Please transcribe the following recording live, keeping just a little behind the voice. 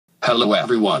Hello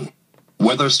everyone.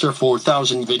 Weatherstar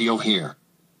 4000 video here.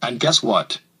 And guess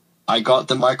what? I got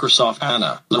the Microsoft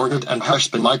Anna, Leonard and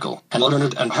husband Michael, and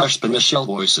Leonard and husband Michelle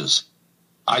voices.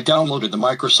 I downloaded the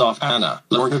Microsoft Anna,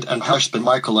 Leonard and husband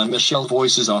Michael and Michelle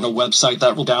voices on a website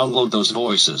that will download those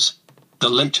voices. The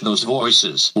link to those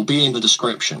voices will be in the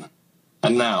description.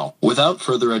 And now, without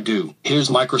further ado, here's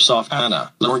Microsoft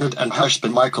Anna, Leonard and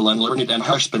husband Michael and Leonard and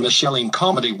husband Michelle in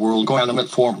Comedy World Go Animate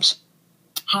Forms.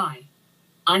 Hi.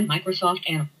 I'm Microsoft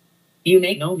Anna. You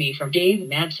may know me from Dave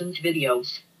Madsen's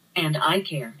videos. And I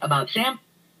care about Sam.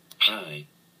 Hi.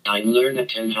 I'm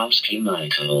Lernatonhowski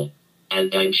Michael.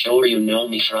 And I'm sure you know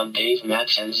me from Dave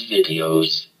Madsen's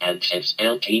videos, and it's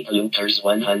LT Bloopers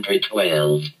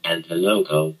 112, and the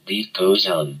logo, beat goes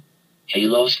on. He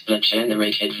lost the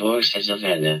generated voices of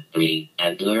Anna, Bree,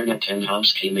 and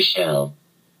Lernatonhowski Michelle.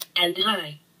 And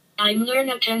hi. I'm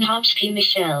Lernatonhowski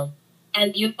Michelle.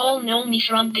 And you all know me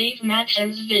from Dave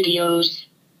Madsen's videos.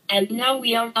 And now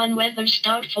we are on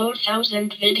Weatherstar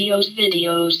 4000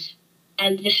 videos.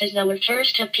 And this is our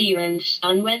first appearance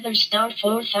on Weatherstar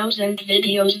 4000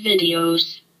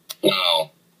 videos.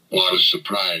 Wow, what a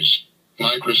surprise.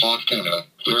 Microsoft Anna,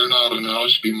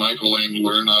 Lernatonhowski Michael and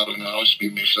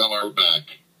Lernatonhowski Michelle are back.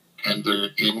 And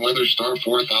they're in Weatherstar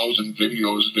 4000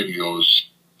 videos.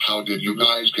 How did you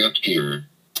guys get here?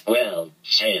 Well,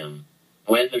 Sam.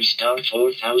 Weatherstar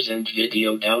 4000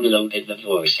 video downloaded the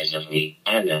voices of me,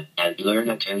 Anna, and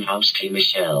Lernatonhowski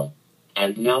Michelle.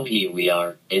 And now here we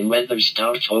are, in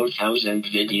Weatherstar 4000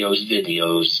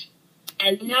 videos.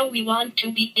 And now we want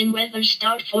to be in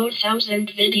Weatherstar 4000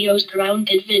 videos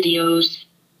grounded videos.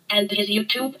 And his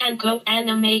YouTube and Go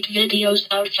Animate videos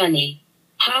are funny.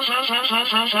 Ha ha ha ha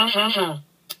ha ha ha ha.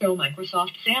 Oh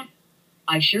Microsoft Sam.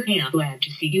 I sure am glad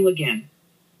to see you again.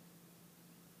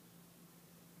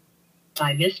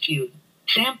 I missed you,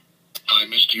 Sam. I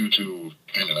missed you too,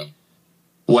 Anna.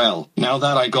 Well, now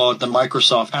that I got the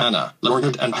Microsoft Anna,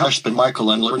 Leonard and husband Michael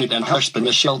and Leonard and husband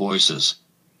Michelle voices,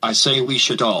 I say we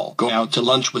should all go out to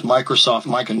lunch with Microsoft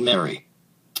Mike and Mary.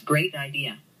 Great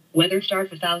idea. Weatherstar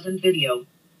 4000 video.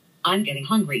 I'm getting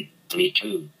hungry. Me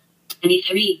too. Me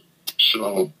three.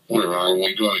 So, where are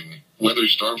we going?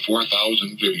 Weatherstar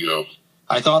 4000 video.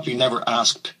 I thought you never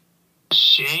asked.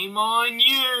 Shame on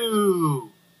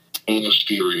you!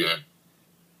 Listeria.